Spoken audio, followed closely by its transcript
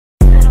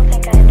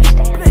think I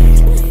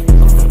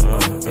understand.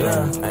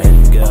 Yeah, I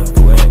had to get out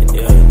the way,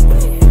 yeah.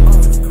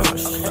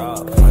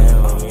 Stop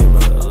playing with me,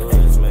 but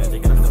lose, man. They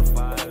got the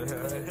fire.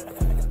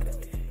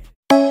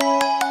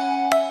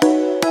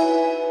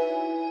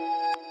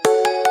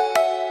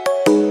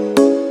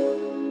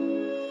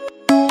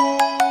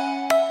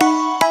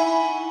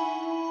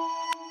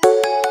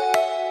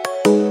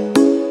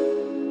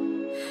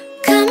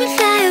 Come and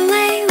fly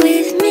away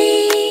with me.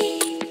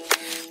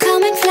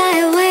 Come and fly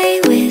away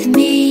with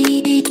me.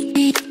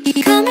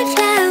 Come and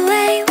fly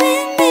away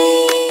with me.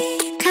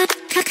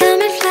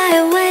 Come and fly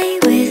away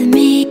with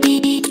me.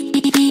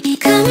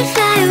 Come and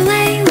fly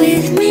away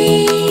with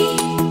me.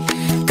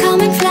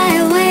 Come and fly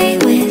away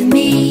with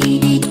me.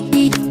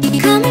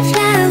 Come and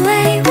fly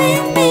away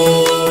with me.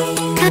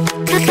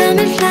 Come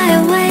and fly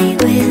away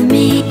with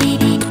me.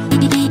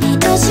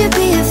 Don't you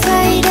be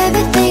afraid,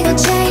 everything will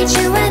change.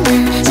 You and I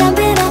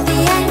jumping off the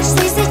edge.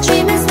 They say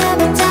dreamers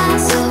never die,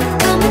 so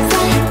come and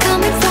fly,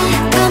 come and fly,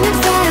 come and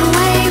fly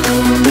away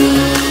with me.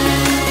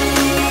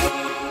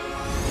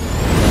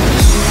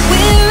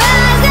 We're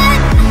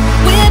rising,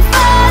 we're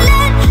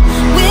falling,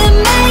 we're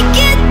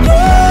making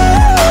through.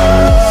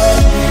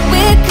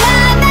 We're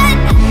climbing,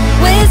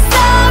 we're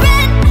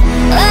soaring,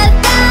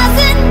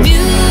 1,000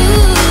 views.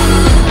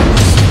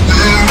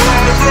 We're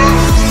rising,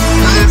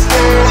 we're falling,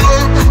 we're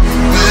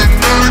making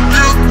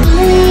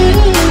through.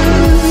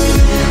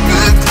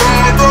 We're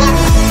climbing,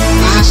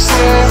 we're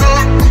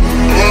soaring,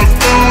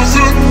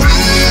 1,000 views.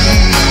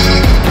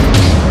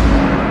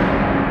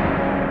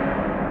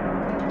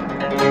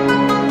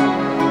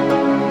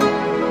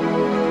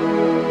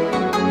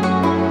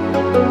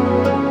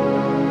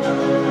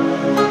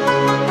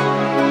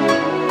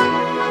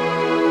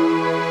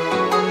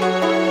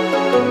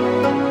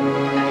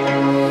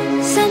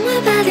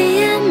 Somewhere by the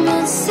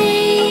Emerald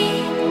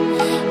Sea,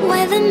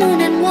 where the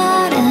moon and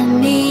water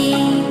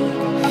meet.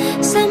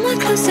 Somewhere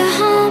close to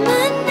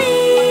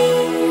harmony,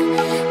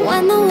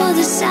 when the world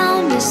is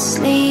sound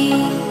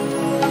asleep.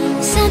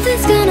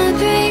 Something's gonna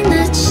bring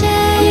the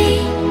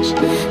change,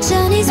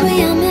 journeys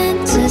we are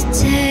meant to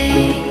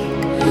take.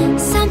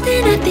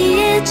 Something at the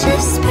edge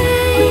of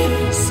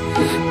space,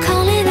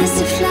 calling us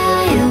to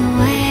fly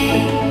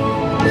away.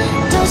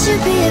 Don't you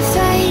be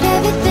afraid,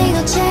 everything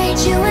will change.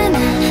 You and I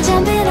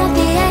jumping off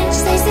the edge.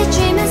 They say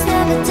dreamers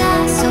never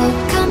die, so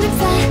come and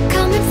fly,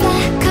 come and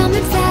fly, come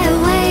and fly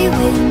away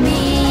with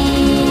me.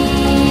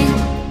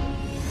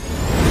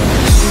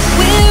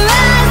 We're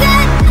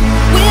rising,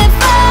 we're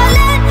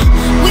falling,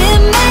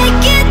 we're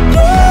making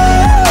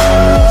through.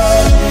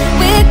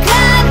 We're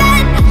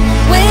climbing,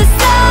 we're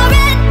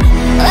soaring,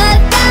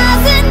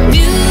 1,000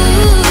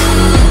 views.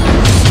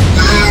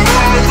 We're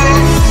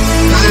rising,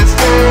 we're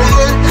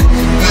falling,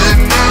 we're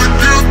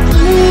making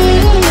through.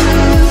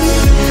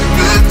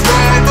 We're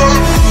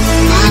climbing,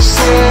 we're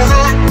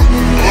soaring,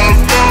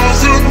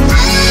 1,000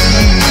 views.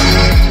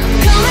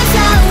 Come and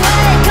fly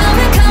away,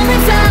 come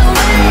and fly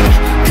away,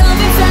 come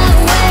and fly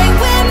away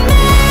with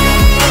me.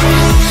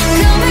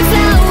 Come and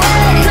fly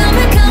away,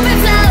 come and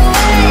fly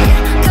away,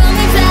 come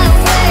and fly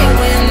away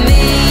with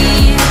me.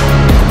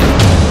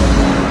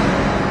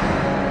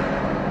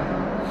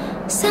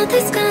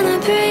 Something's gonna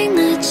bring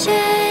the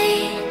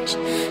change,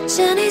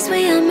 journeys we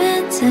are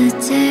meant to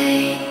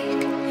take.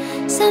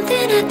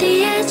 Something at the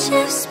edge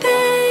of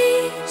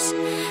space,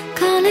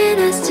 calling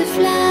us to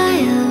fly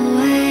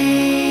away.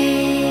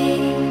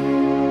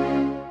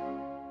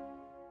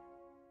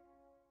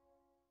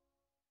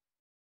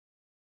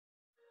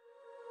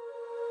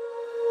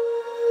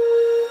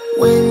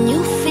 When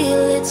you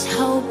feel it's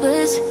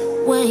hopeless,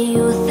 when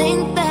you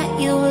think that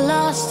you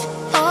lost,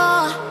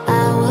 oh,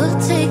 I will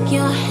take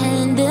your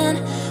hand and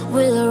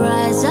we'll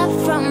rise up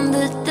from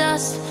the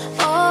dust.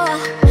 Oh,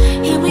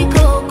 here we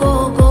go,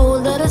 go, go,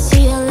 let us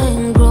heal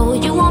and grow.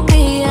 You won't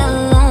be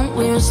alone,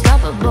 we're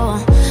unstoppable.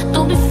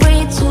 Don't be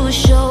afraid to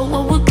show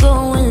what we're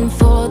going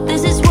for.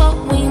 This is what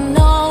we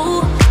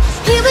know.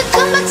 Here we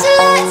come back to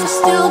life, we're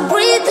still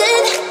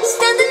breathing.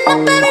 Standing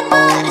up,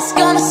 everybody's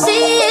gonna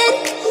see it.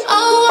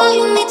 Oh, all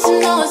you need to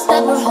know is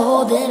that we're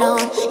holding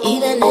on.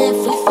 Even if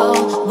we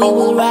fall, we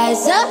will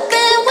rise up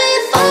and we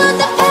follow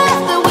the path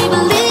that we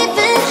believe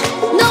in.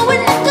 No,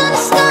 we're not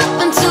gonna stop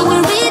until we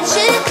reach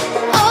it.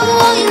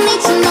 Oh, all you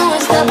need to know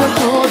is that we're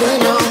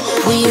holding on.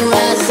 We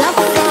rise up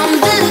from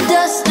the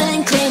dust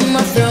and clean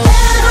my throat.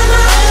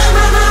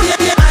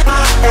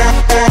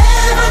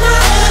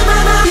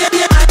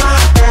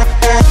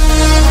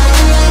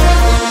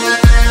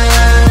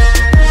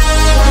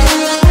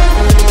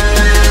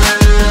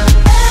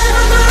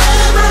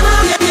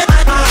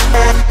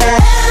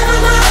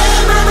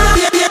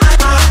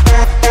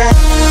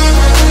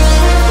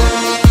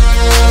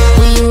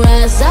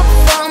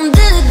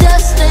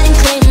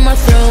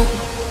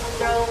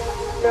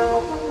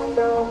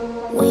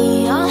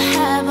 We all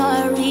have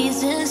our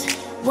reasons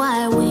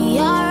why we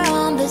are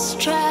on this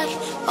track.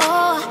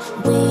 Oh,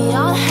 we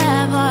all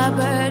have our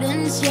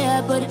burdens,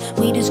 yeah, but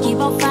we just keep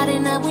on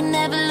fighting and we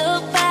never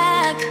look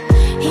back.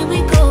 Here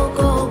we go,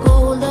 go,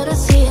 go, let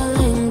us heal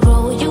and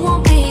grow. You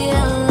won't be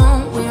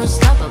alone, we're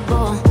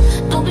unstoppable.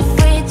 Don't be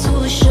afraid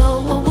to show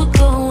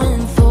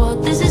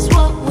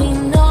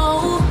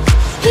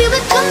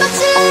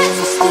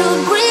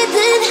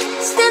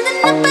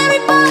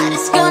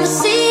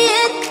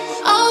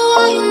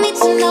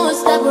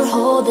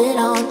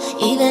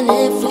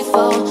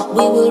fall.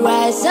 We will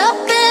rise up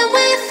and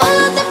we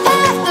follow the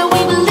path that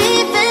we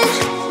believe in.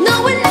 No,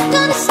 we're not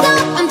gonna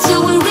stop until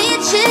we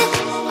reach it.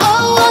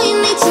 Oh, all you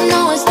need to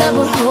know is that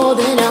we're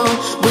holding on.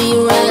 We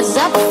rise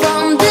up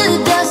from the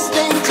dust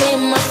and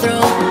claim our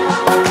throne.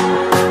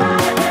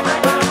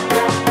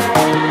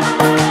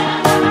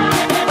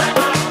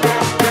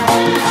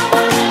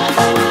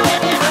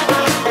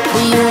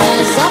 We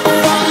rise up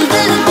from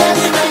the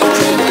dust and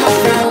claim our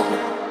throne.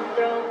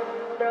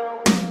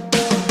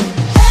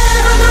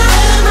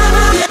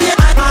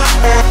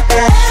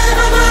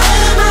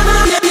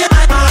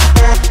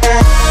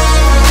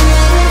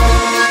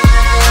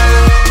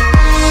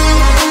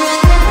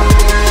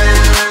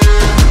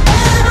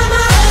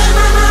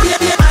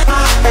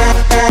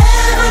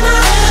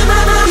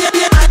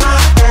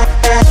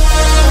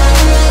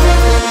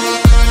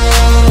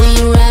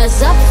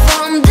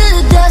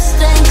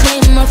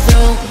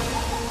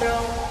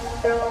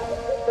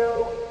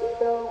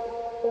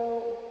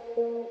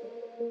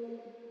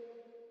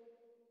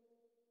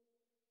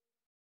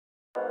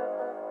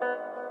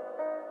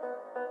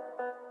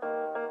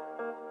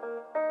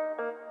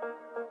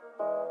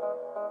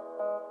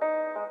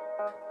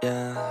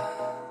 Yeah.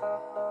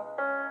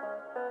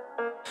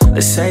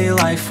 They say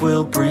life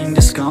will bring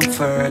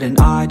discomfort, and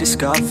I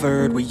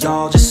discovered we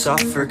all just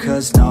suffer,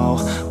 'cause no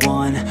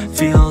one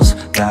feels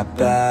that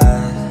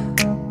bad.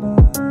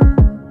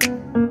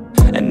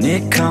 And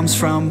it comes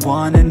from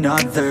one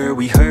another.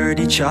 We hurt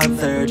each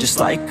other just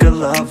like a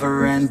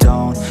lover, and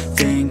don't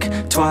think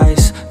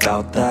twice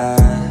about that.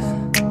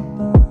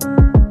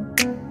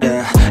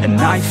 Yeah,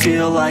 and I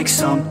feel like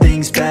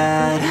something's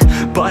bad,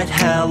 but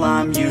hell,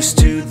 I'm used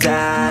to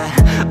that.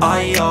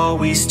 I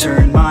always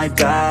turn my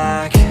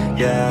back,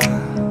 yeah.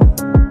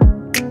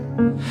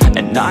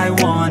 And I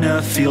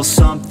wanna feel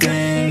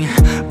something,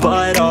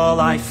 but all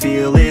I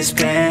feel is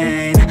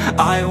pain.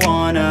 I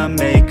wanna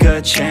make a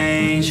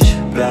change,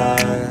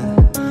 but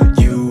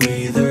you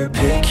either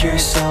pick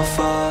yourself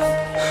up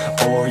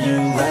or you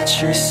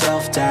let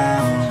yourself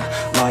down.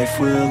 Life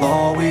will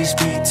always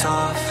be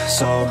tough,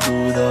 so who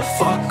the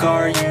fuck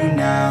are you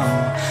now?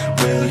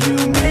 Will you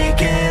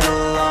make it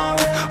alone,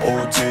 or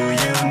do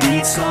you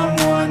need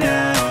someone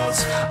else?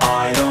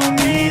 I don't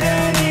need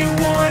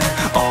anyone,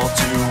 I'll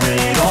do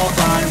it all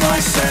by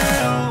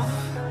myself.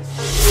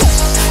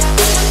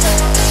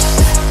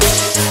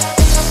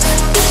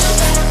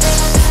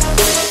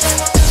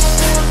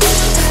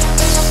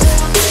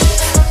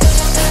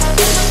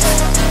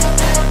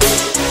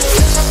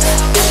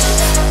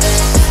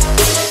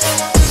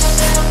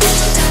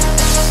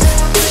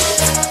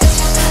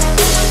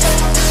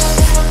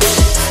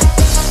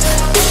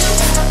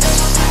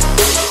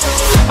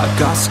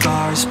 Got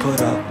scars, put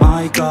up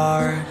my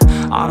guard.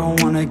 I don't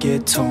wanna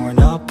get torn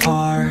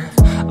apart.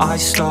 I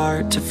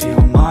start to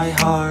feel my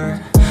heart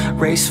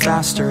race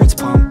faster, it's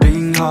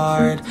pumping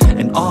hard.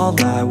 And all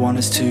I want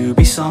is to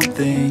be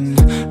something.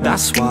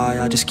 That's why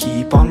I just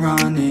keep on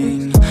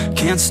running.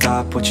 Can't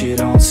stop what you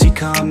don't see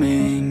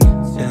coming.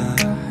 Yeah,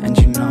 and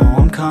you know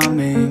I'm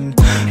coming.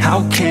 How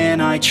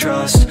can I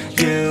trust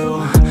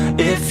you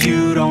if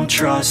you don't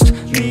trust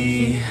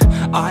me?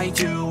 I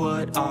do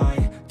what I